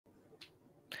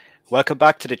Welcome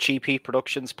back to the GP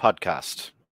Productions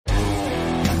podcast.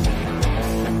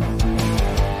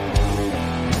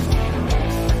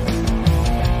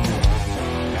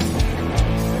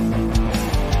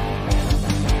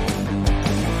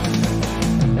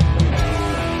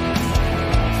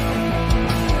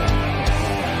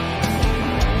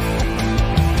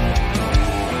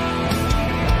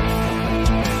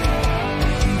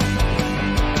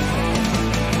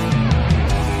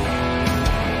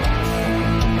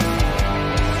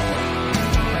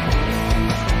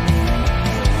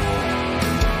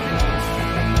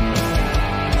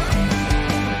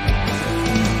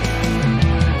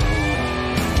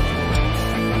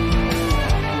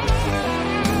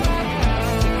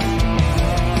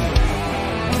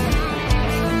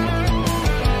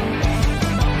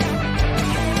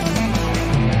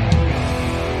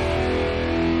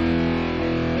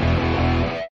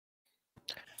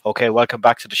 Okay, welcome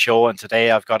back to the show. And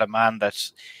today I've got a man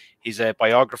he's a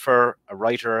biographer, a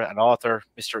writer, an author,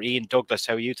 Mr. Ian Douglas.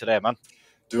 How are you today, man?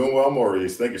 Doing well,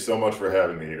 Maurice. Thank you so much for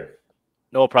having me here.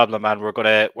 No problem, man. We're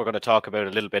gonna talk about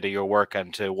a little bit of your work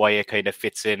and why it kind of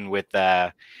fits in with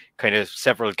kind of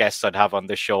several guests I'd have on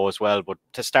this show as well. But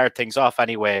to start things off,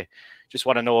 anyway, just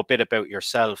want to know a bit about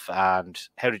yourself and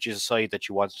how did you decide that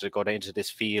you wanted to go into this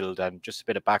field, and just a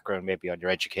bit of background maybe on your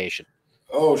education.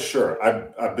 Oh, sure.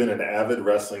 I've been an avid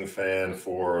wrestling fan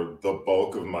for the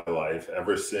bulk of my life,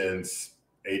 ever since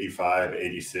 85,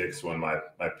 86, when my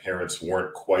parents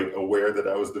weren't quite aware that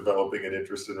I was developing an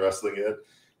interest in wrestling yet.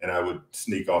 And I would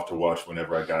sneak off to watch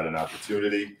whenever I got an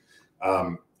opportunity.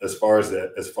 As far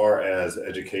as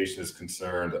education is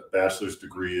concerned, a bachelor's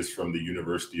degree is from the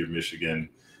University of Michigan.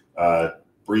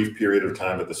 Brief period of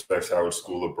time at the Specs Howard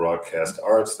School of Broadcast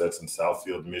Arts. That's in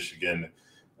Southfield, Michigan.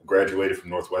 Graduated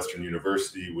from Northwestern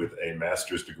University with a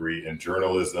master's degree in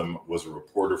journalism, was a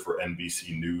reporter for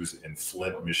NBC News in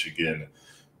Flint, Michigan,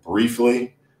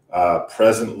 briefly.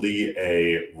 Presently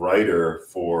a writer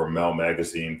for Mel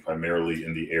Magazine, primarily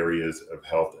in the areas of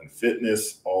health and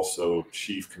fitness, also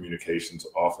chief communications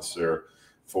officer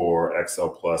for XL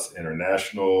Plus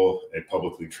International, a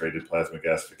publicly traded plasma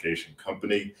gasification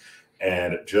company,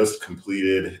 and just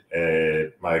completed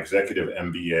my executive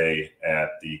MBA at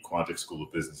the Quantic School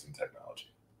of Business and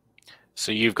Technology.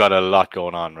 So you've got a lot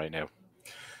going on right now.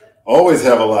 Always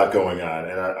have a lot going on,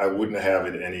 and I wouldn't have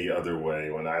it any other way.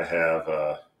 When I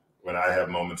have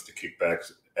moments to kick back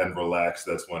and relax,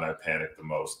 that's when I panic the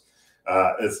most.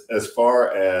 As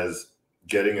far as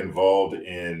getting involved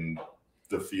in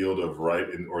the field of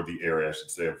writing, or the area, I should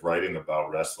say, of writing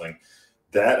about wrestling,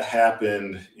 that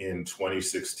happened in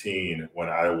 2016 when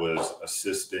I was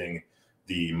assisting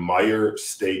the Meyer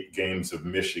State Games of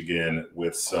Michigan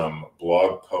with some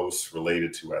blog posts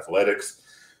related to athletics.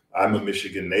 I'm a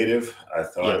Michigan native. I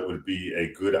thought it would be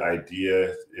a good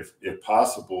idea, if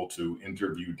possible, to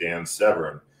interview Dan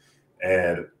Severn.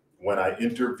 And when I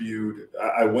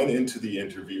went into the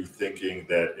interview thinking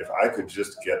that if I could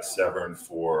just get Severn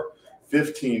for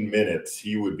 15 minutes,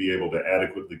 he would be able to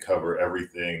adequately cover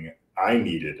everything I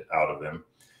needed out of him.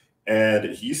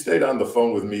 And he stayed on the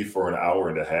phone with me for an hour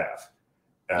and a half.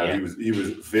 He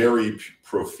was very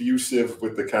profusive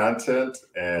with the content,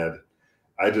 and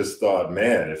I just thought,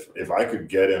 man, if I could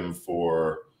get him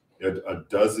for a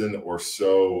dozen or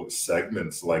so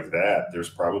segments like that, there's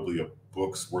probably a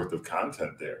book's worth of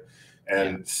content there.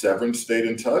 And Severn stayed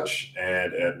in touch,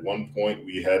 and at one point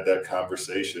we had that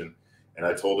conversation, and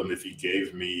I told him if he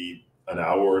gave me an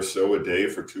hour or so a day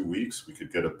for 2 weeks, we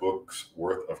could get a book's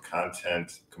worth of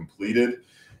content completed.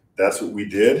 That's what we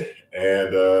did,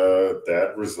 and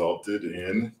that resulted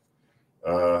in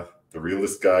The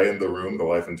Realest Guy in the Room, The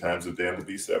Life and Times of Dan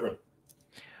B. Severn.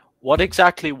 What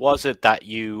exactly was it that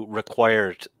you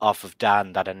required off of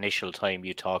Dan that initial time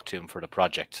you talked to him for the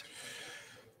project?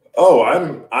 Oh,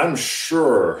 I'm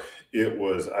sure it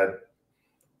was.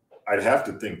 I'd have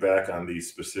to think back on the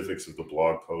specifics of the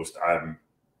blog post.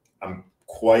 I'm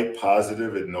quite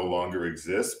positive it no longer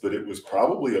exists, but it was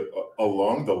probably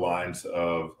along the lines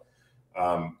of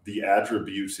the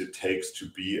attributes it takes to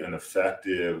be an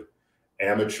effective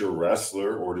amateur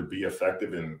wrestler or to be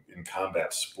effective in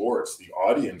combat sports. The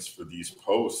audience for these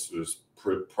posts was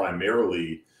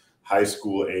primarily high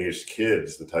school aged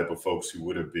kids, the type of folks who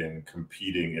would have been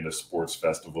competing in a sports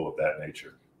festival of that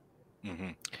nature.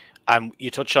 Mm-hmm.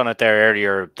 You touched on it there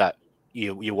earlier that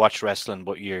you watched wrestling,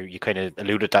 but you kind of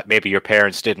alluded that maybe your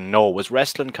parents didn't know. Was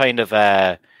wrestling kind of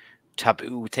a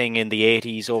taboo thing in the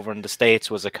 80s over in the States?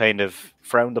 Was it kind of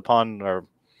frowned upon, or?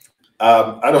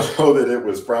 I don't know that it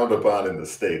was frowned upon in the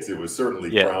States. It was certainly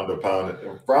frowned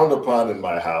upon in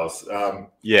my house.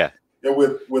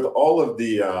 With all of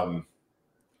the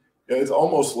it's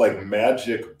almost like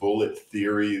magic bullet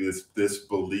theory. This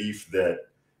belief that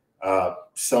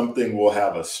something will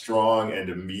have a strong and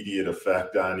immediate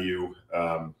effect on you.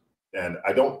 And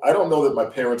I don't know that my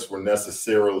parents were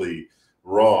necessarily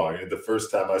wrong. And the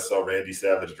first time I saw Randy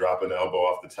Savage drop an elbow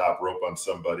off the top rope on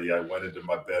somebody, I went into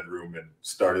my bedroom and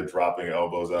started dropping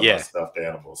elbows on my stuffed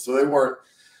animals. So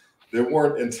they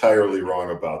weren't entirely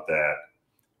wrong about that.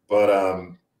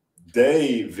 But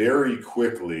they very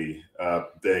quickly,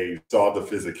 they saw the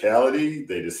physicality.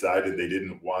 They decided they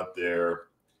didn't want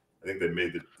I think they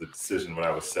made the decision when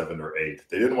I was 7 or 8.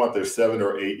 They didn't want their 7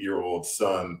 or 8-year-old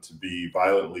son to be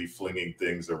violently flinging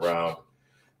things around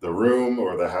the room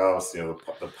or the house, the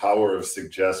power of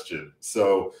suggestion.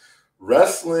 So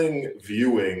wrestling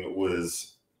viewing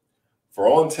was, for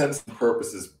all intents and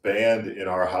purposes, banned in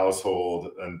our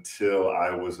household until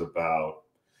I was about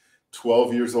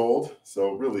 12 years old.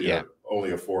 So really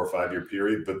only a 4 or 5 year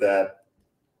period, but that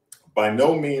by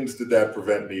no means did that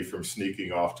prevent me from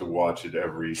sneaking off to watch it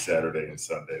every Saturday and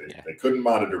Sunday. They couldn't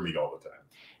monitor me all the time.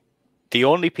 The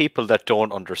only people that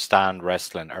don't understand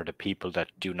wrestling are the people that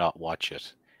do not watch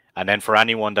it. And then for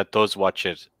anyone that does watch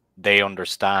it, they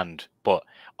understand. But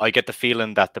I get the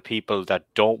feeling that the people that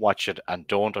don't watch it and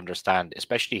don't understand,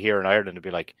 especially here in Ireland, will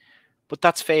be like, but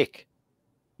that's fake.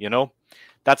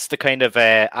 That's the kind of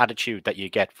attitude that you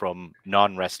get from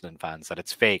non-wrestling fans, that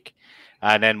it's fake.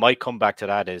 And then my comeback to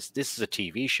that is, this is a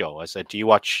TV show. I said, do you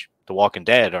watch The Walking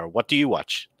Dead, or what do you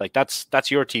watch? Like, that's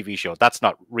your TV show. That's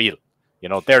not real.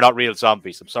 They're not real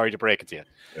zombies. I'm sorry to break it to you.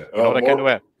 Yeah. That kind of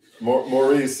way.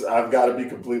 Maurice, I've got to be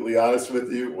completely honest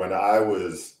with you. When I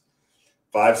was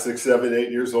 5, 6, 7,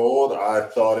 8 years old, I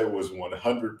thought it was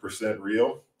 100%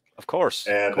 real. Of course.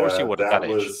 And of course you would at that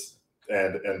age.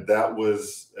 And that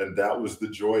was the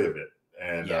joy of it.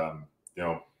 And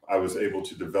I was able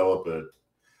to develop an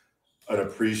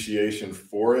appreciation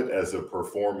for it as a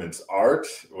performance art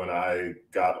when I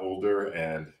got older,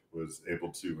 and was able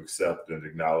to accept and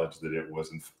acknowledge that it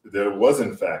was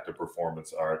in fact a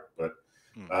performance art. But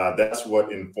that's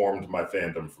what informed my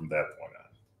fandom from that point on.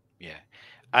 Yeah.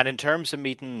 And in terms of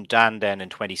meeting Dan then in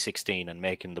 2016 and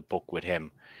making the book with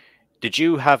him, did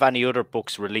you have any other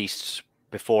books released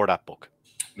before that book?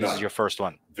 This is your first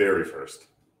one? Very first.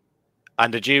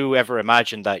 And did you ever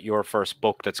imagine that your first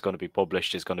book that's going to be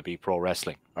published is going to be pro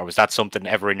wrestling? Or was that something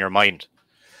ever in your mind?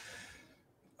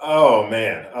 Oh,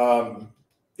 man.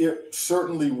 It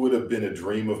certainly would have been a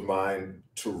dream of mine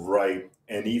to write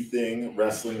anything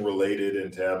wrestling related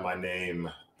and to have my name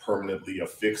permanently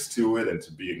affixed to it and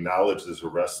to be acknowledged as a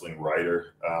wrestling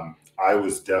writer. I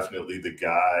was definitely the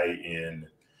guy in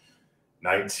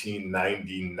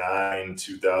 1999,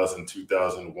 2000,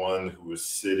 2001, who was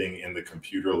sitting in the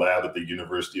computer lab at the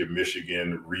University of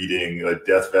Michigan reading a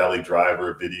Death Valley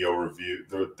Driver video review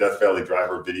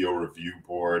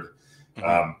board,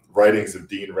 writings of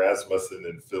Dean Rasmussen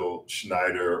and Phil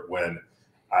Schneider, when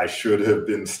I should have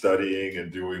been studying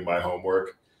and doing my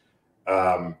homework.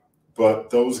 But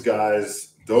those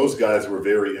guys were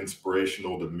very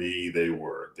inspirational to me. They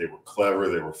were clever,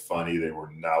 they were funny, they were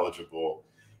knowledgeable.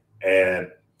 And,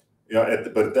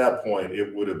 but at that point,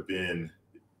 it would have been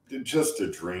just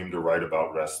a dream to write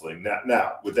about wrestling.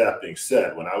 Now, with that being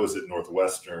said, when I was at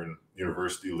Northwestern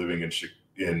University living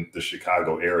in the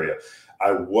Chicago area,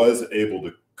 I was able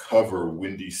to cover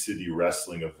Windy City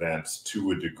wrestling events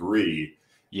to a degree.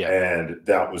 Yeah. And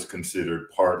that was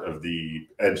considered part of the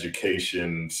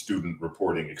education student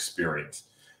reporting experience.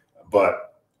 But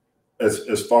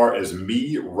as far as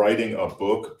me writing a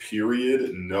book,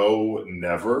 period, no,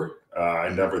 never. I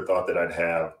never thought that I'd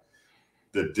have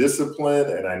the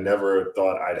discipline, and I never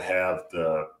thought I'd have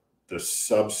the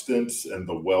substance and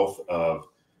the wealth of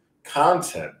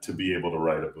content to be able to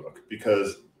write a book.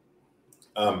 Because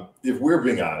if we're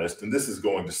being honest, and this is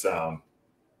going to sound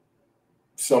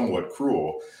somewhat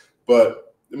cruel,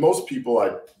 but most people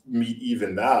I meet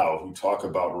even now who talk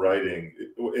about writing,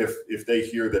 if they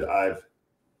hear that I've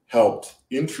helped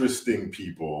interesting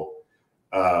people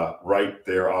write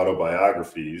their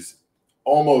autobiographies,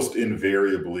 almost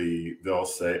invariably they'll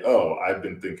say, "Oh, I've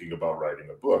been thinking about writing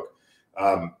a book."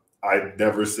 I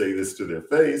never say this to their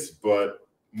face, but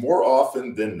more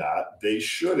often than not, they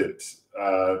shouldn't.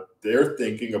 They're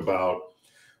thinking about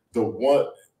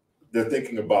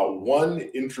one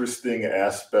interesting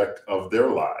aspect of their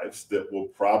lives that will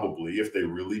probably, if they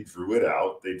really drew it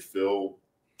out, they'd fill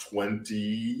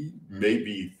 20,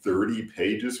 maybe 30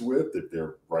 pages with, if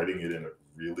they're writing it in a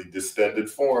really distended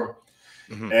form.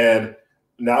 Mm-hmm. And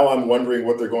now I'm wondering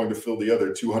what they're going to fill the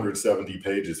other 270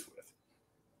 pages with.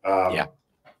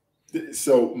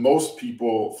 So most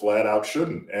people flat out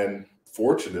shouldn't. And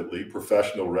fortunately,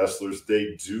 professional wrestlers,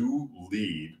 they do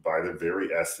lead by their very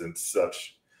essence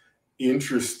such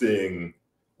interesting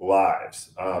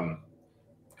lives,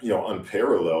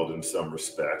 unparalleled in some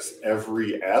respects.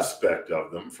 Every aspect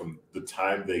of them, from the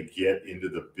time they get into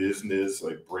the business,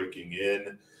 like breaking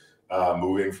in,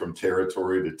 moving from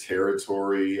territory to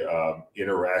territory,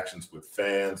 interactions with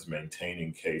fans,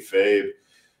 maintaining kayfabe,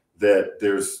 that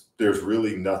there's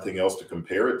really nothing else to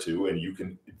compare it to, and you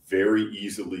can very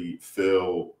easily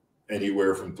fill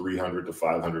anywhere from 300 to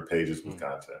 500 pages with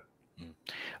content.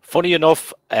 Funny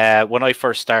enough, when I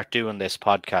first started doing this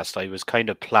podcast, I was kind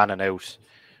of planning out.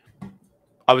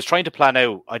 I was trying to plan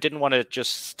out. I didn't want to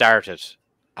just start it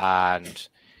and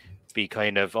be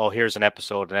kind of, oh, here's an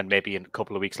episode, and then maybe a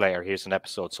couple of weeks later, here's an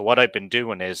episode. So what I've been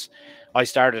doing is, I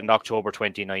started in October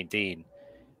 2019,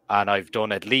 and I've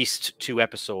done at least 2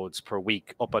 episodes per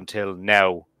week up until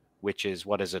now, which is,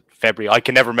 what is it, February? I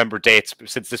can never remember dates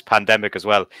since this pandemic as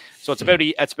well. So it's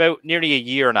about nearly a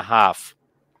year and a half.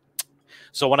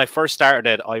 So when I first started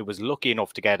it, I was lucky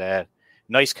enough to get a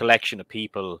nice collection of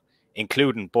people,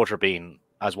 including Butterbean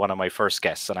as one of my first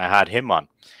guests, and I had him on.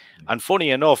 And funny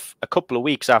enough, a couple of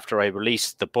weeks after I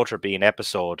released the Butterbean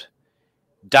episode,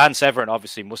 Dan Severn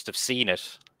obviously must have seen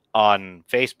it on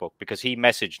Facebook, because he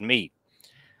messaged me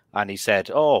and he said,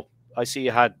 oh, I see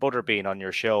you had Butterbean on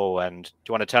your show, and do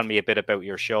you want to tell me a bit about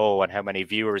your show and how many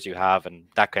viewers you have and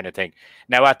that kind of thing?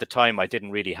 Now, at the time, I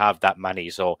didn't really have that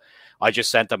many, so I just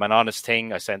sent him an honest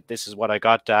thing. I sent, this is what I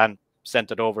got, Dan,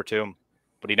 sent it over to him,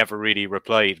 but he never really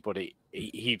replied. But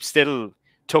he still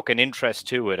took an interest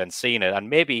to it and seen it, and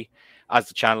maybe as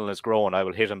the channel has grown, I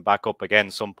will hit him back up again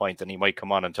some point, and he might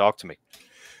come on and talk to me.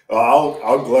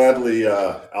 I'll gladly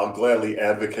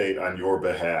advocate on your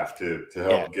behalf to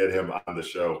help get him on the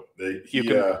show.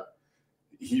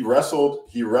 He wrestled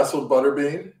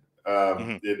Butterbean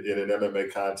in an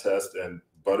MMA contest, and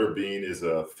Butterbean is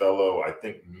a fellow, I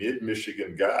think,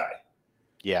 mid-Michigan guy,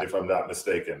 if I'm not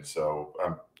mistaken. So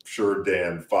I'm sure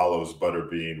Dan follows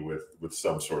Butterbean with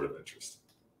some sort of interest.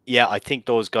 Yeah, I think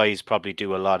those guys probably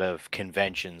do a lot of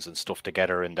conventions and stuff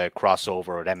together in the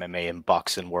crossover at MMA and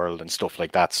boxing world and stuff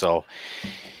like that. So,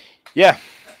 yeah.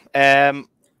 The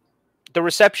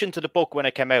reception to the book when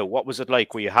it came out, what was it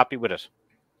like? Were you happy with it?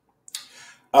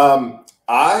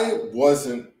 I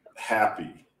wasn't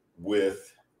happy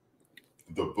with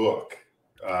the book.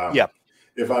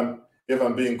 If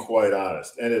I'm being quite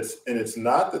honest, and it's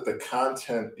not that the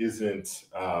content isn't.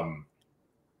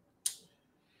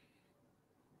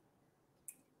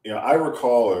 I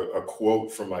recall a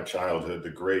quote from my childhood,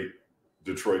 the great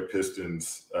Detroit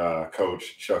Pistons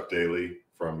coach, Chuck Daly,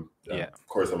 of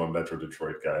course, I'm a Metro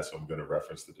Detroit guy, so I'm going to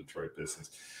reference the Detroit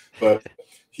Pistons. But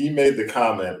he made the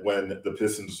comment when the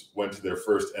Pistons went to their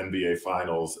first NBA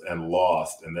Finals and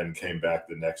lost, and then came back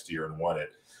the next year and won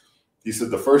it. He said,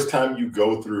 the first time you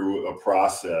go through a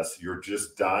process, you're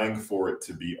just dying for it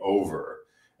to be over.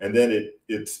 And then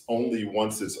it's only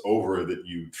once it's over that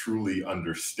you truly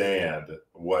understand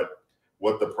what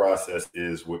the process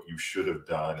is, what you should have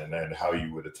done, and then how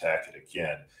you would attack it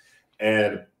again.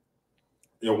 And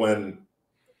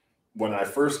when I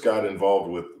first got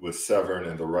involved with Severn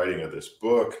and the writing of this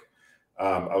book,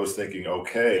 I was thinking,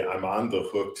 okay, I'm on the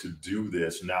hook to do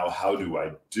this. Now, how do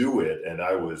I do it? And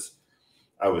I was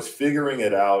figuring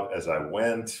it out as I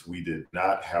went. We did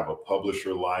not have a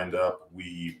publisher lined up.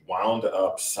 We wound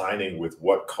up signing with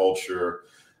What Culture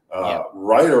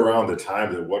right around the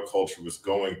time that What Culture was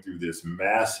going through this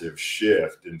massive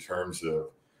shift in terms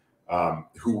of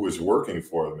who was working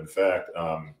for them. In fact,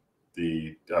 I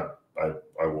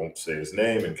won't say his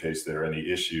name in case there are any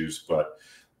issues, but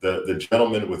the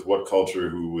gentleman with What Culture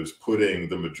who was putting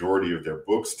the majority of their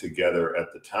books together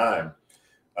at the time,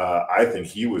 I think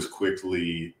he was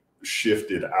quickly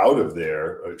shifted out of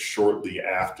there shortly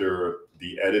after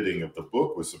the editing of the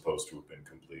book was supposed to have been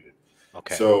completed.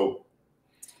 Okay. So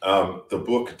the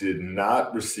book did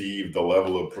not receive the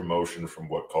level of promotion from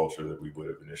What Culture that we would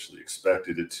have initially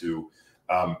expected it to.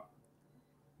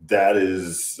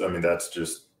 That's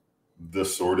just the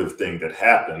sort of thing that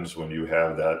happens when you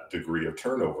have that degree of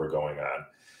turnover going on.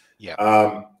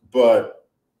 Yeah. But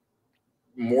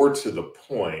more to the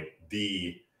point,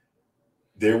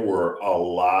 there were a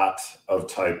lot of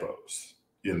typos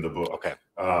in the book. Okay.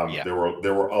 There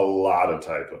were a lot of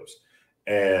typos,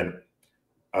 and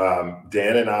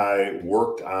Dan and I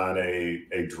worked on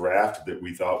a draft that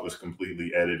we thought was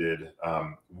completely edited.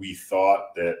 We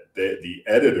thought that the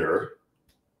editor,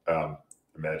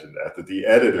 imagine that the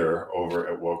editor over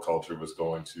at What Culture was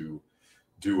going to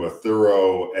do a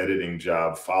thorough editing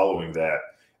job following that.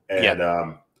 And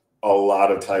a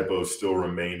lot of typos still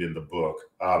remained in the book.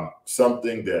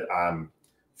 Something that I'm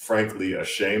frankly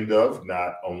ashamed of,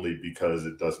 not only because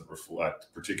it doesn't reflect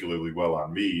particularly well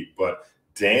on me, but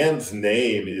Dan's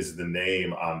name is the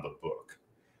name on the book.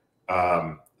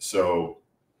 So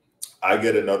I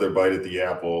get another bite at the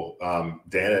apple.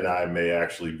 Dan and I may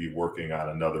actually be working on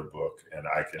another book, and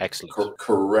I can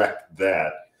correct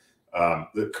that,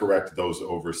 correct those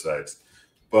oversights.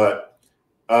 But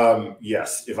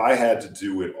yes, if I had to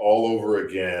do it all over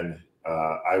again,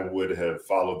 I would have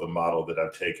followed the model that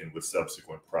I've taken with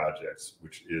subsequent projects,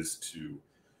 which is to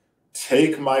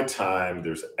take my time.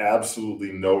 There's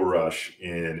absolutely no rush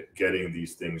in getting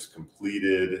these things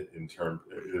completed.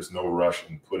 There's no rush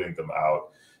in putting them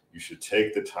out. You should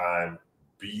take the time,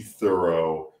 be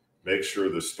thorough, make sure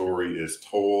the story is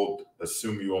told,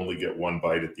 assume you only get one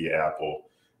bite at the apple,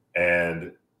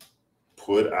 and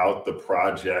put out the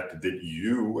project that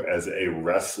you, as a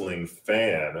wrestling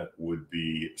fan, would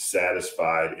be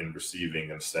satisfied in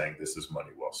receiving and saying, this is money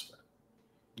well spent.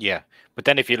 Yeah. But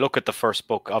then if you look at the first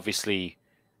book, obviously,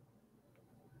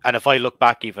 and if I look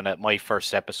back even at my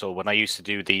first episode, when I used to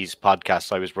do these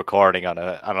podcasts, I was recording on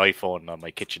an iPhone on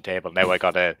my kitchen table. Now I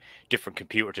got a different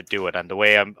computer to do it. And the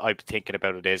way I'm thinking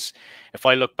about it is, if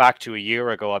I look back to a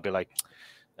year ago, I'd be like,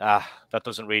 that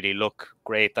doesn't really look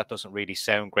great. That doesn't really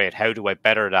sound great. How do I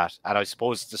better that? And I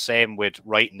suppose it's the same with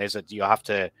writing, is it? You have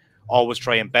to always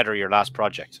try and better your last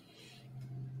project.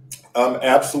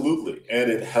 Absolutely. And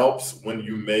it helps when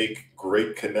you make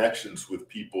great connections with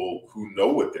people who know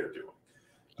what they're doing.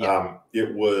 Yeah.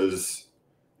 It was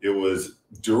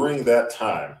during that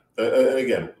time. And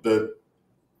again,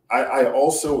 I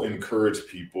also encourage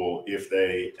people, if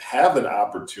they have an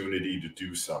opportunity to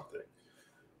do something,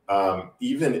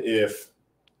 even if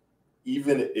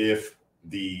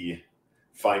the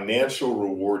financial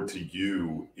reward to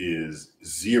you is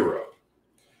zero,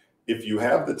 if you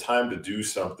have the time to do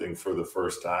something for the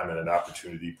first time and an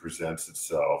opportunity presents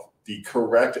itself, the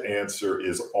correct answer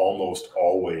is almost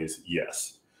always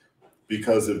yes,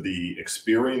 because of the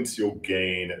experience you'll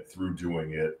gain through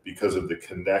doing it, because of the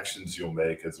connections you'll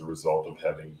make as a result of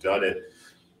having done it.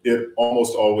 It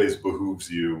almost always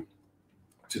behooves you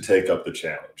to take up the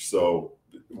challenge. So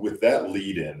with that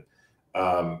lead in,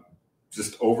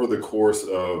 just over the course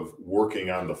of working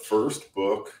on the first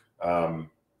book,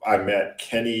 I met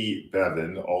Kenny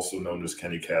Bevan, also known as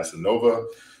Kenny Casanova,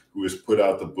 who has put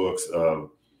out the books of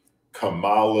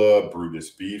Kamala,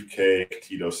 Brutus Beefcake,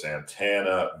 Tito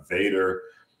Santana, Vader,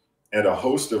 and a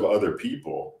host of other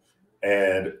people.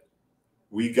 And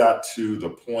we got to the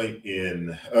point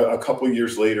in a couple of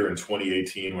years later in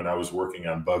 2018 when I was working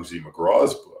on Bugsy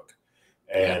McGraw's book,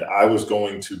 and I was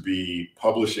going to be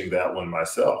publishing that one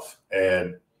myself.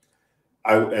 And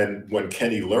when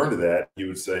Kenny learned that, he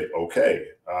would say, okay,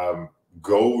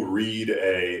 go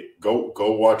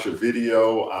watch a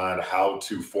video on how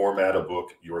to format a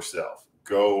book yourself.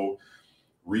 Go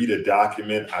read a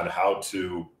document on how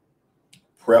to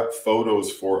prep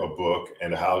photos for a book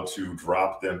and how to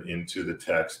drop them into the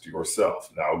text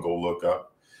yourself. Now go look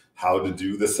up how to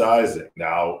do the sizing.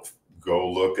 Now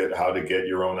go look at how to get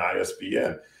your own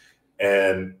ISBN,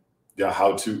 and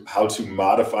how to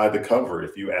modify the cover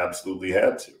if you absolutely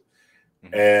had to.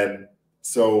 Mm-hmm. And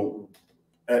so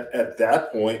at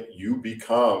that point, you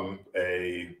become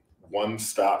a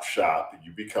one-stop shop.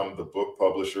 You become the book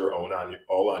publisher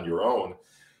all on your own.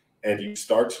 And you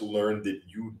start to learn that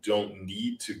you don't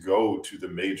need to go to the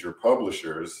major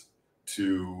publishers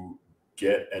to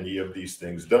get any of these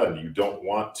things done. You don't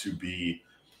want to be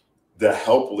the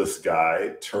helpless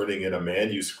guy turning in a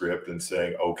manuscript and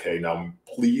saying, okay, now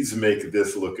please make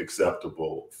this look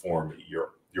acceptable for me.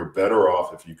 You're better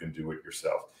off if you can do it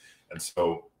yourself. And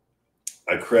so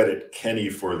I credit Kenny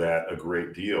for that a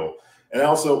great deal. And I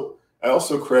also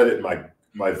credit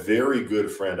my very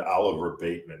good friend Oliver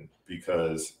Bateman,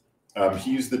 because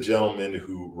he's the gentleman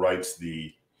who writes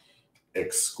the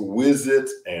exquisite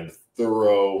and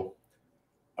thorough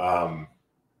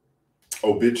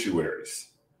obituaries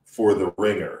for The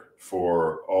Ringer,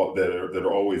 for all that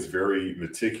are always very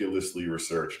meticulously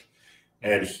researched.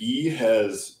 And he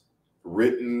has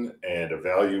written and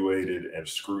evaluated and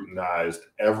scrutinized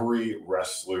every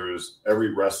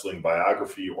wrestling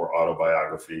biography or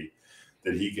autobiography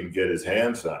that he can get his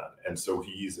hands on. And so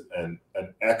he's an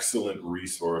excellent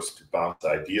resource to bounce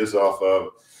ideas off of.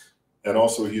 And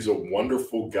also he's a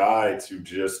wonderful guy to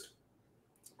just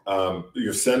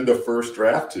you send the first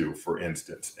draft to, for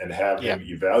instance, and have him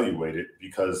evaluate it,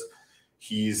 because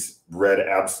he's read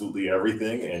absolutely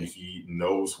everything and he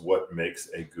knows what makes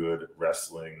a good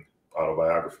wrestling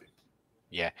autobiography.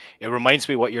 Yeah. It reminds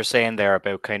me what you're saying there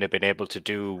about kind of being able to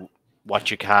do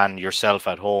what you can yourself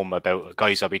at home about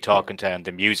guys I'll be talking to in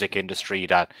the music industry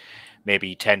that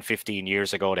maybe 10, 15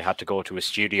 years ago they had to go to a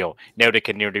studio. Now they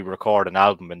can nearly record an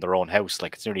album in their own house.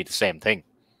 Like, it's nearly the same thing.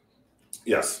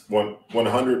 Yes,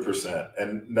 100%.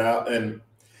 And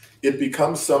it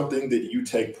becomes something that you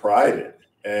take pride in.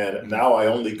 And now I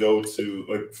only go to,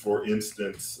 like, for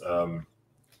instance,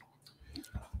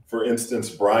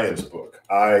 Brian's book.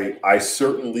 I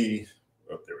certainly,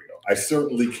 oh, there we go. I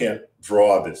certainly can't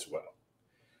draw this well.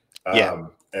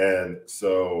 And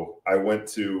so I went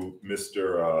to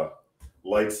Mr.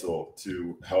 Leitzel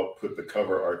to help put the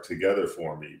cover art together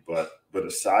for me. But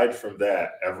aside from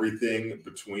that, everything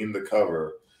between the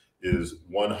cover is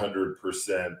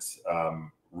 100%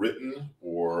 written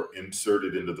or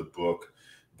inserted into the book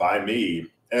by me.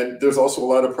 And there's also a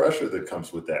lot of pressure that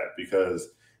comes with that, because,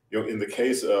 you know, in the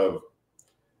case of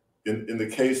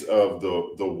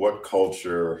the What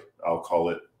Culture, I'll call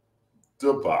it,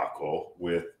 debacle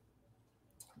with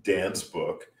Dan's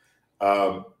book,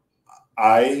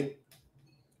 I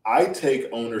take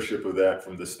ownership of that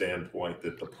from the standpoint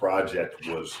that the project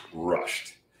was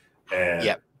rushed,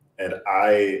 and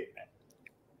I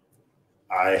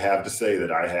have to say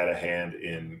that I had a hand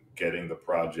in getting the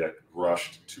project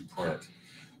rushed to print.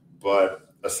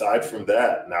 But aside from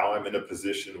that, now I'm in a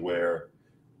position where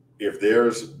if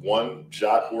there's one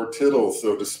jot or tittle,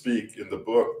 so to speak, in the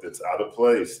book that's out of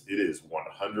place, it is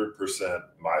 100%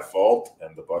 my fault,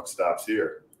 and the buck stops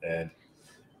here. And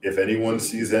if anyone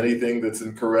sees anything that's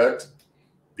incorrect,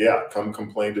 yeah, come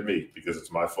complain to me, because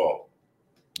it's my fault.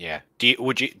 Yeah. Do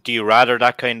you rather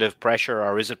that kind of pressure,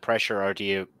 or is it pressure, or do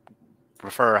you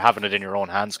prefer having it in your own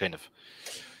hands, kind of?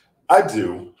 I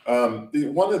do.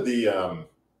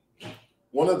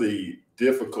 One of the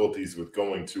difficulties with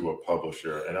going to a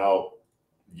publisher, and I'll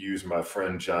use my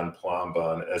friend John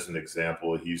Plombon as an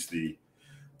example. He's the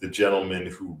gentleman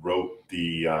who wrote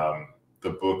the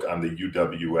book on the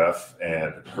UWF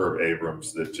and Herb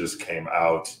Abrams that just came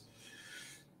out.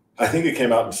 I think it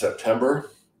came out in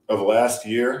September of last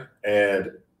year,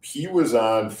 and he was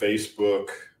on Facebook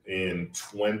in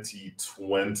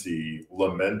 2020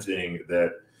 lamenting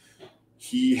that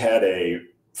he had a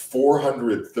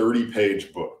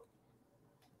 430-page book,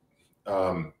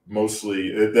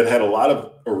 mostly that had a lot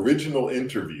of original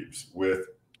interviews with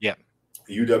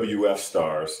UWF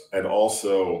stars, and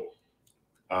also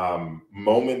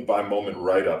moment by moment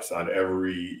write-ups on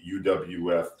every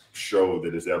UWF show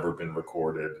that has ever been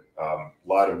recorded. A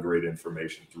lot of great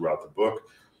information throughout the book.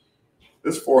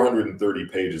 This 430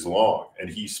 pages long, and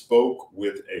he spoke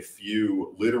with a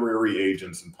few literary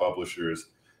agents and publishers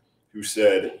who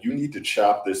said, you need to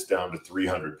chop this down to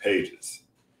 300 pages,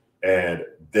 and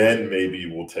then maybe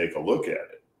we'll take a look at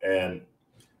it. And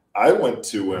I went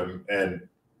to him, and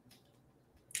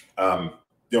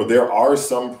there are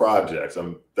some projects.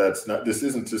 This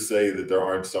isn't to say that there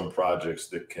aren't some projects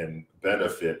that can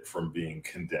benefit from being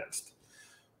condensed.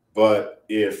 But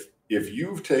if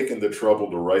you've taken the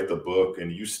trouble to write the book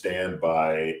and you stand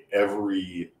by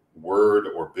every word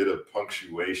or bit of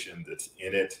punctuation that's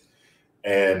in it,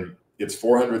 and it's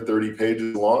 430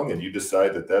 pages long, and you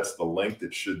decide that that's the length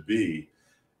it should be,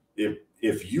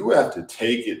 if you have to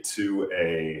take it to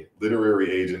a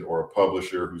literary agent or a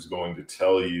publisher who's going to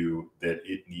tell you that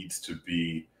it needs to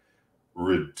be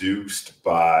reduced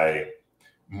by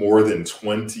more than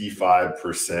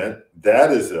 25%,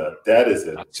 that is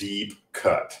a deep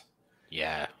cut.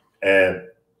 Yeah. And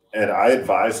I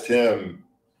advised him,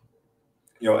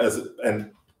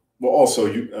 also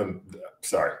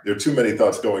sorry, there are too many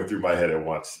thoughts going through my head at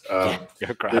once.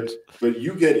 You're grand. But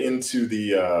you get into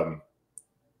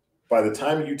by the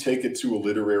time you take it to a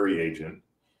literary agent,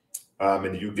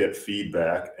 and you get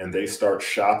feedback, and they start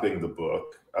shopping the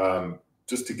book,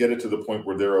 just to get it to the point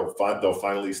where they'll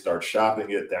finally start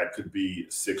shopping it, that could be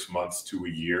 6 months to a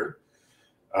year.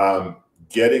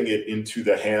 Getting it into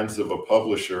the hands of a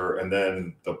publisher, and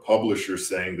then the publisher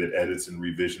saying that edits and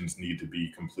revisions need to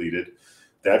be completed,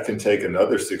 that can take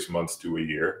another 6 months to a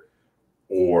year.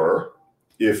 Or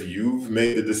if you've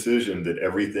made the decision that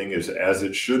everything is as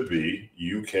it should be,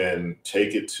 you can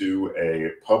take it to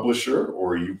a publisher,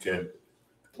 or you can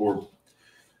put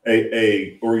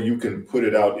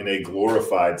it out in a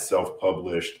glorified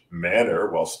self-published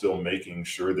manner while still making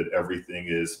sure that everything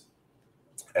is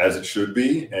as it should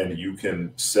be, and you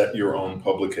can set your own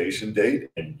publication date,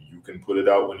 and you can put it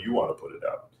out when you want to put it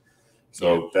out.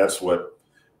 So that's what,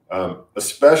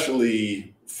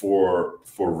 especially for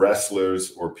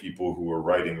wrestlers or people who are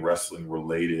writing wrestling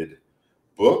related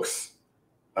books,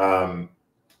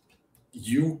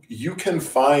 you can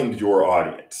find your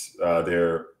audience.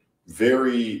 They're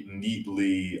very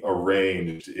neatly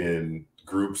arranged in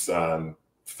groups on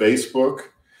Facebook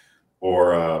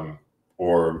or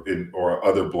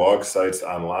other blog sites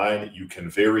online, you can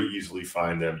very easily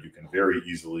find them. You can very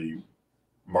easily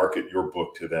market your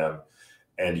book to them,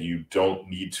 and you don't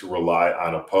need to rely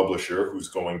on a publisher who's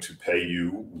going to pay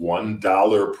you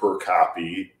 $1 per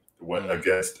copy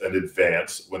against an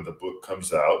advance when the book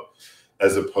comes out,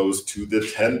 as opposed to the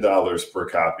 $10 per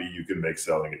copy you can make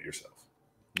selling it yourself.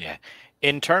 Yeah.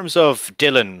 In terms of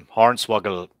Dylan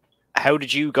Hornswoggle, how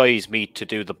did you guys meet to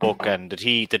do the book, and did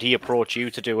he approach you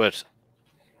to do it?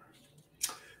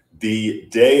 The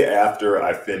day after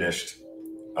I finished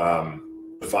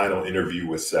the final interview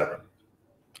with Severin,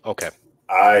 okay,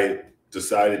 I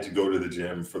decided to go to the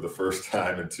gym for the first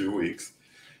time in 2 weeks.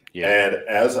 Yeah. And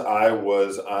as I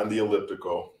was on the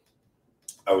elliptical,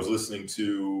 I was listening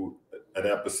to an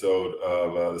episode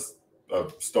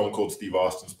of Stone Cold Steve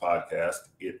Austin's podcast.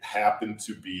 It happened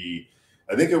to be,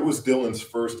 I think it was Dylan's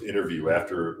first interview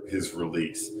after his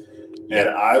release. And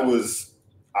I was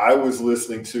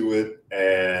listening to it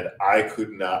and I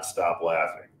could not stop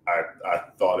laughing. I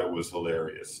thought it was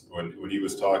hilarious when he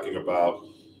was talking about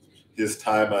his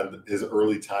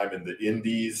early time in the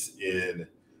Indies in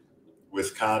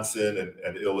Wisconsin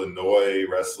and Illinois,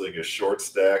 wrestling a short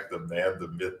stack, the man, the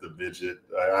myth, the midget.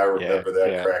 I remember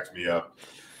that cracked me up.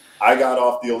 I got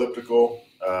off the elliptical.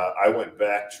 I went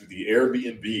back to the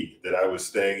Airbnb that I was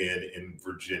staying in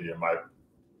Virginia.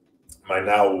 My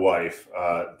now wife,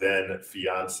 then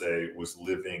fiance, was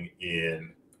living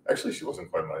in. Actually, she wasn't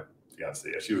quite my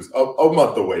fiance yet. She was a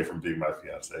month away from being my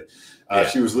fiance.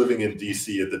 She was living in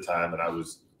DC at the time, and I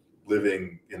was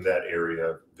living in that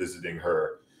area visiting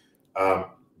her.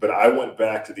 But I went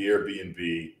back to the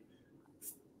Airbnb,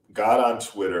 got on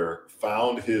Twitter,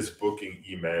 found his booking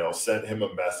email, sent him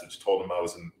a message, told him I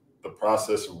was in the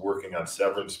process of working on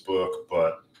Severin's book,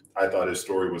 but I thought his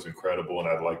story was incredible and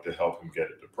I'd like to help him get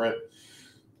it to print.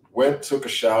 Went, took a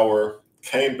shower,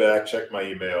 came back, checked my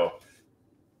email.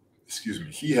 Excuse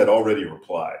me. He had already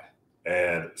replied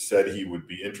and said he would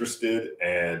be interested.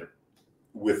 And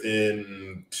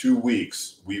within 2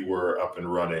 weeks, we were up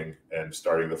and running and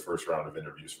starting the first round of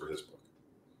interviews for his book.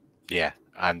 Yeah.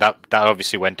 And that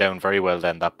obviously went down very well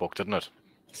then, that book, didn't it?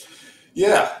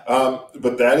 Yeah.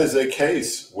 But that is a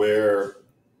case where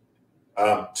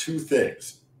two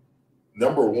things.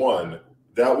 Number one,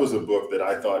 that was a book that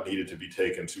I thought needed to be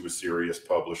taken to a serious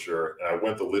publisher. And I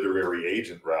went the literary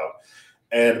agent route.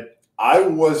 And I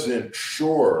wasn't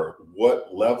sure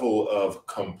what level of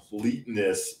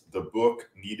completeness the book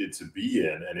needed to be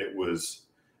in. And it was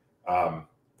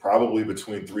probably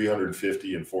between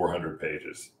 350 and 400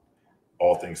 pages,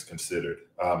 all things considered.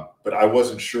 But I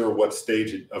wasn't sure what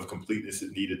stage of completeness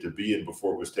it needed to be in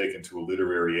before it was taken to a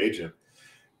literary agent.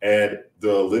 And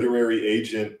the literary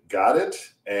agent got it,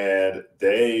 and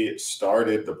they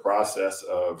started the process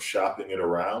of shopping it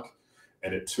around.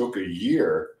 And it took a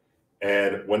year.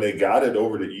 And when they got it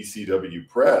over to ECW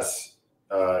Press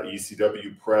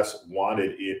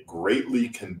wanted it greatly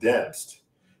condensed.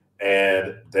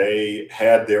 And they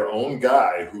had their own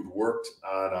guy who'd worked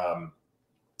on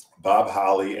Bob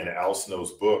Holly and Al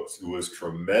Snow's books, who was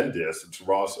tremendous. It's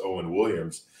Ross Owen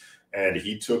Williams. And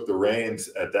he took the reins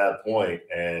at that point,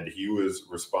 and he was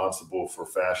responsible for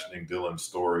fashioning Dylan's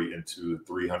story into the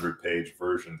 300-page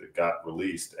version that got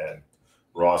released. And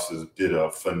Ross did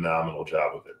a phenomenal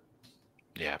job with it.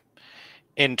 Yeah.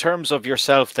 In terms of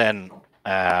yourself then,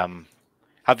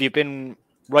 have you been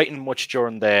writing much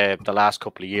during the last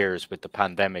couple of years with the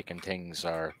pandemic and things,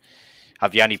 or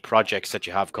have you any projects that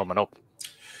you have coming up?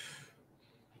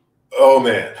 Oh,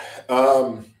 man.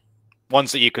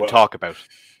 Ones that you could talk about.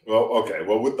 Well, okay.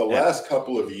 Well, with the last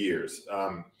couple of years,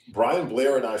 Brian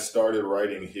Blair and I started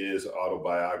writing his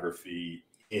autobiography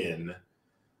in,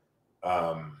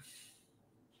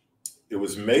 it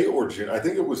was May or June. I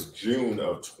think it was June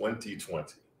of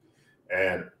 2020.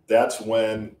 And that's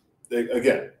when,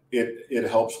 it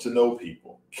helps to know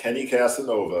people. Kenny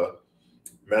Casanova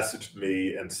messaged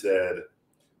me and said,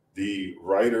 the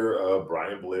writer of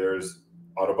Brian Blair's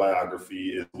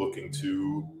autobiography is looking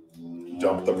to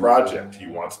dump the project. He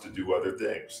wants to do other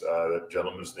things. That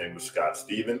gentleman's name was Scott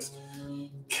Stevens.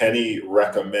 Kenny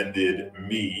recommended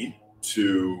me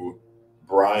to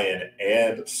Brian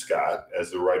and Scott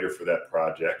as the writer for that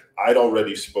project. I'd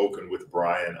already spoken with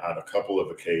Brian on a couple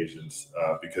of occasions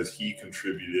because he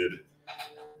contributed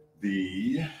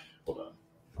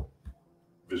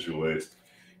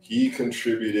He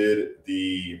contributed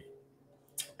the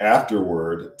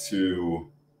afterword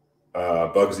to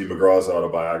Bugsy McGraw's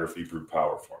autobiography through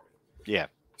Power for me. Yeah.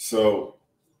 So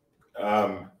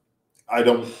I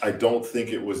don't think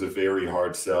it was a very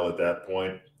hard sell at that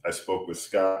point. I spoke with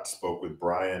Scott, spoke with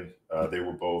Brian. They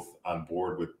were both on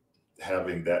board with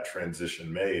having that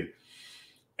transition made.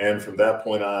 And from that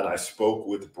point on, I spoke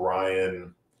with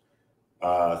Brian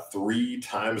 3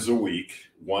 times a week,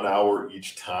 1 hour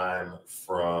each time,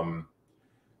 from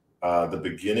the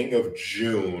beginning of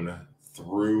June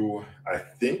through, I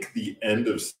think, the end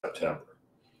of September.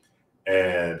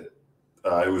 And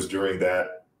it was during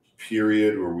that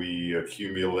period where we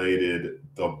accumulated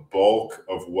the bulk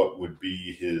of what would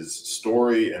be his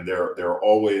story. And there are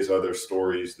always other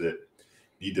stories that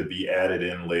need to be added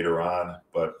in later on.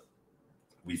 But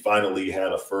we finally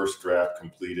had a first draft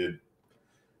completed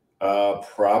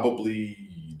probably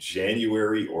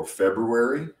January or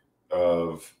February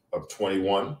of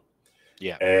 21.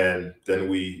 Yeah. And then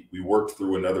we worked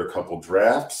through another couple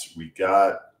drafts. We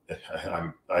got,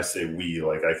 I say we,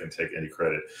 like I can take any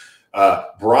credit.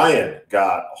 Brian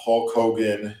got Hulk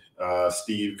Hogan,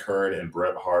 Steve Keirn, and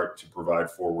Bret Hart to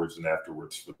provide forwards and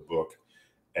afterwards for the book.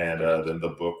 And then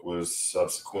the book was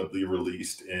subsequently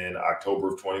released in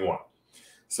October of 21.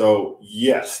 So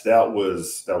yes, that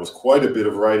was quite a bit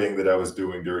of writing that I was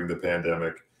doing during the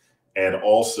pandemic, and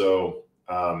also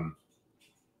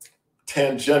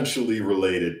tangentially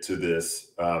related to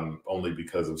this, only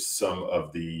because of some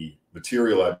of the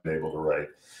material I've been able to write.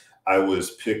 I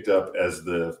was picked up as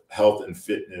the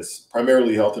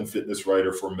primarily health and fitness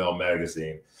writer for Mel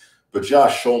Magazine. But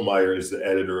Josh Schollmeyer is the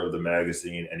editor of the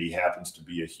magazine, and he happens to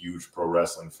be a huge pro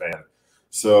wrestling fan.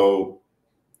 So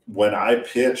when I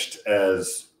pitched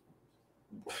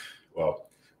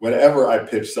whenever I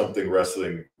pitch something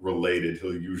wrestling related,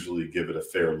 he'll usually give it a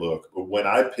fair look. But when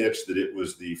I pitched that it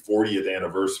was the 40th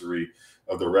anniversary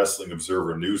of the Wrestling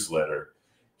Observer newsletter,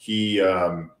 he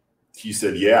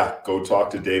said, yeah, go talk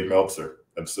to Dave Meltzer.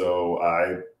 And so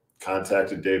I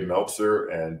contacted Dave Meltzer,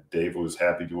 and Dave was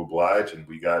happy to oblige. And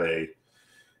we got a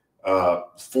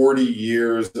 40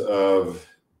 years of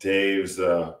Dave's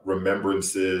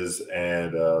remembrances,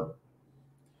 and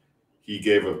he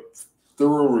gave a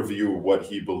thorough review of what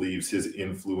he believes his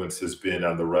influence has been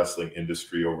on the wrestling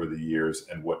industry over the years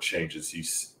and what changes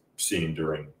he's seen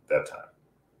during that time.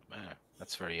 Man,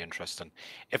 that's very interesting.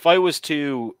 If I was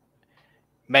to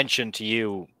mention to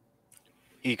you,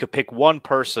 you could pick one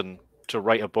person to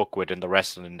write a book with in the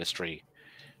wrestling industry,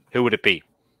 who would it be?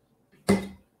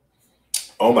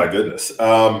 Oh my goodness.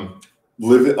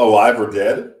 Live, alive or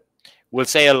dead? We'll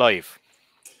say alive.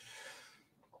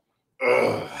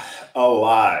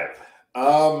 Alive.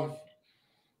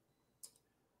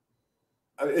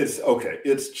 It's okay.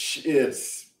 It's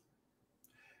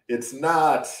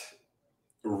not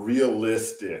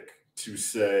realistic to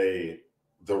say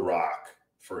The Rock,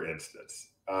 for instance.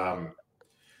 Why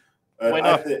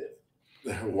not?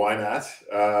 Why not?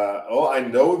 I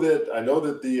know that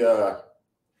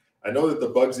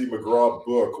the Bugsy McGraw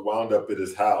book wound up at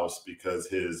his house because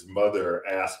his mother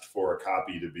asked for a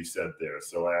copy to be sent there.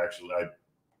 So I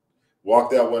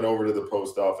walked that one over to the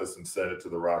post office and sent it to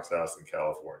the Rock's house in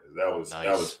California. That was nice.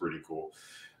 That was pretty cool.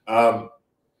 But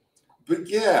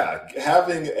yeah,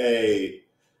 having a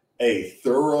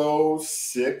thorough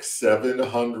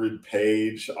 600-700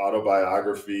 page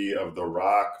autobiography of The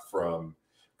Rock,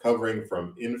 covering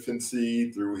from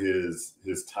infancy through his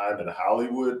time in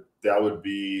Hollywood, that would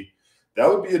be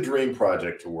a dream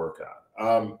project to work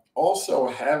on. Also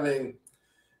having,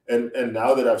 and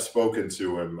now that I've spoken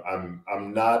to him,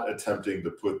 I'm not attempting to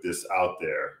put this out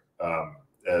there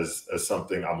as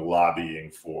something I'm lobbying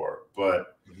for.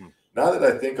 But now that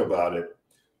I think about it,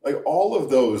 like all of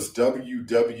those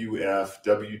WWF,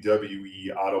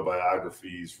 WWE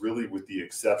autobiographies, really with the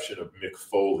exception of Mick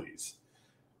Foley's,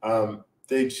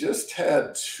 they just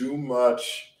had too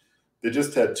much. They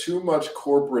just had too much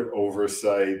corporate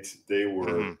oversight. They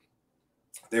were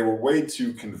way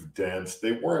too condensed.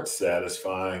 They weren't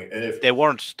satisfying, and if they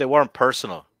weren't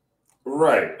personal,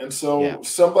 right? And so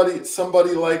somebody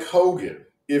like Hogan,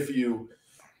 if you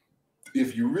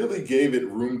really gave it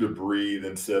room to breathe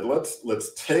and said,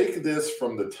 let's take this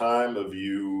from the time of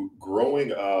you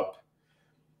growing up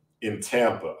in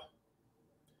Tampa.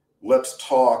 Let's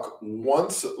talk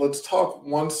once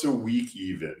a week,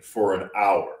 even for an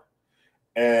hour.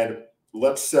 And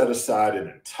let's set aside an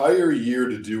entire year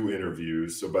to do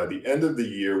interviews. So by the end of the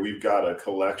year, we've got a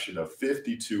collection of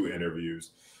 52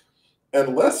 interviews.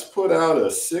 And let's put out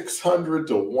a 600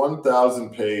 to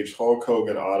 1,000 page Hulk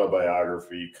Hogan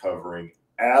autobiography covering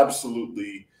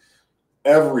absolutely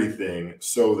everything,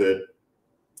 so that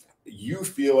you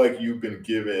feel like you've been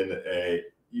given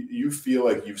you feel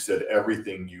like you've said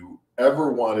everything you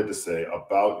ever wanted to say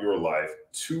about your life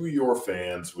to your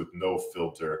fans with no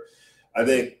filter. I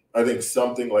think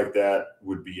something like that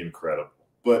would be incredible.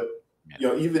 But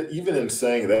even in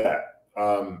saying that,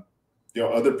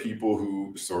 other people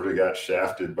who sort of got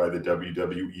shafted by the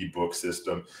WWE book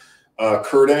system,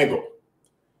 Kurt Angle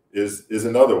is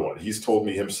another one. He's told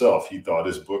me himself he thought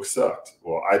his book sucked.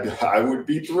 Well, I would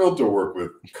be thrilled to work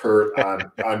with Kurt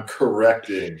on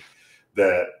correcting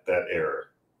that error.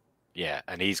 Yeah,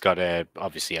 and he's got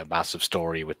obviously a massive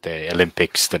story with the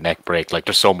Olympics, the neck break. Like,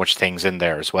 there's so much things in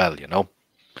there as well,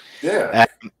 Yeah.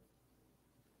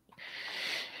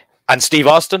 And Steve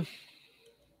Austin?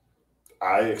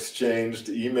 I exchanged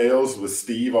emails with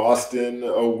Steve Austin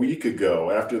a week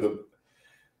ago after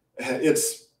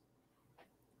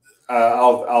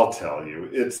I'll tell you,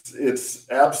 it's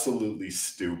absolutely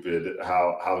stupid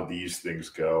how these things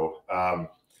go.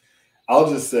 I'll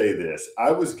just say this: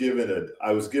 I was given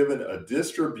a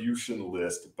distribution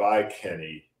list by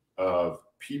Kenny of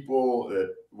people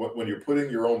that when you're putting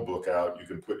your own book out, you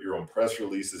can put your own press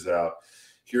releases out.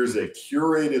 Here's a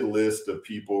curated list of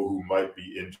people who might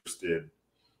be interested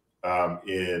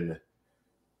in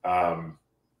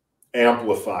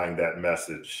amplifying that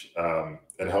message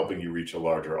and helping you reach a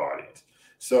larger audience.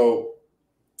 So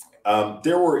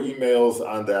there were emails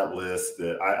on that list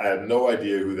that I had no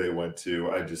idea who they went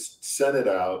to. I just sent it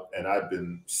out, and I've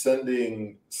been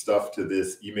sending stuff to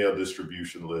this email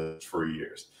distribution list for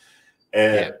years.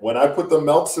 And when I put the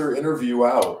Meltzer interview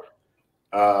out,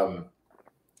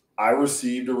 I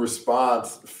received a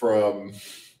response from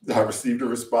Steve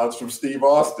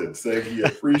Austin saying he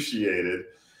appreciated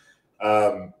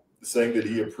the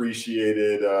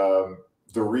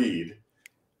read.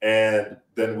 And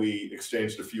then we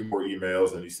exchanged a few more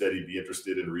emails, and he said he'd be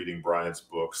interested in reading Brian's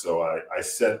book. So I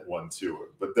sent one to him.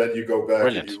 But then you go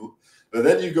back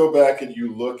and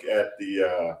you look at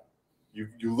the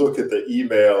you look at the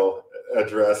email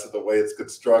address and the way it's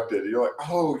constructed. And you're like,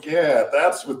 oh yeah,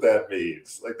 that's what that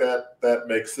means. Like that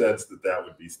makes sense that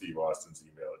would be Steve Austin's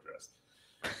email address.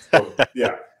 So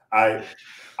yeah, I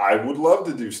would love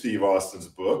to do Steve Austin's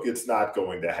book. It's not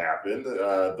going to happen.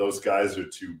 Those guys are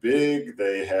too big.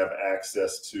 They have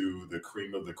access to the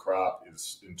cream of the crop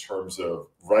in terms of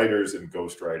writers and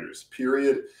ghostwriters,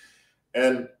 period.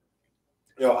 And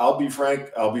I'll be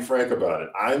frank about it.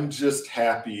 I'm just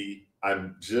happy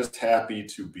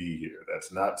to be here.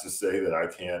 That's not to say that I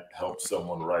can't help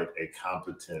someone write a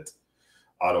competent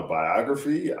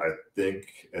autobiography. I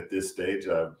think at this stage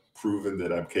I've proven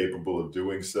that I'm capable of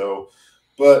doing so.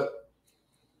 But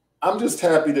I'm just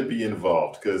happy to be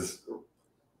involved because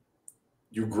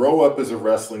you grow up as a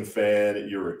wrestling fan.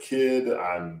 You're a kid.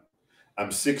 I'm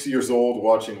 6 years old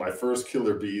watching my first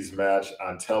Killer Bees match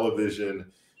on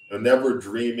television, and never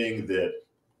dreaming that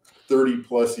 30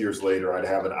 plus years later I'd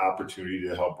have an opportunity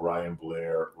to help Brian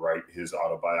Blair write his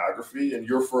autobiography. And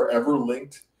you're forever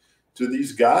linked to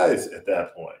these guys at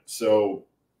that point. So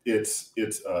it's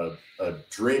a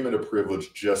dream and a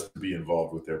privilege just to be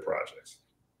involved with their projects.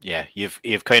 Yeah,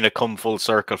 you've kind of come full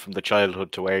circle from the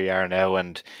childhood to where you are now.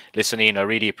 And listen, Ian, I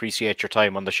really appreciate your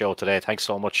time on the show today. Thanks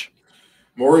so much.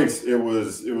 Maurice, it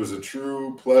was a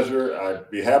true pleasure.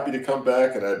 I'd be happy to come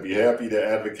back, and I'd be happy to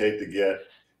advocate to get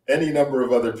any number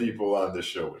of other people on this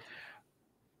show with you.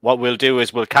 What we'll do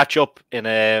is we'll catch up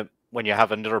when you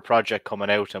have another project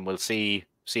coming out, and we'll see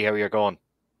how you're going.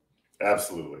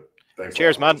 Absolutely. Thanks.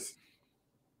 Cheers, man.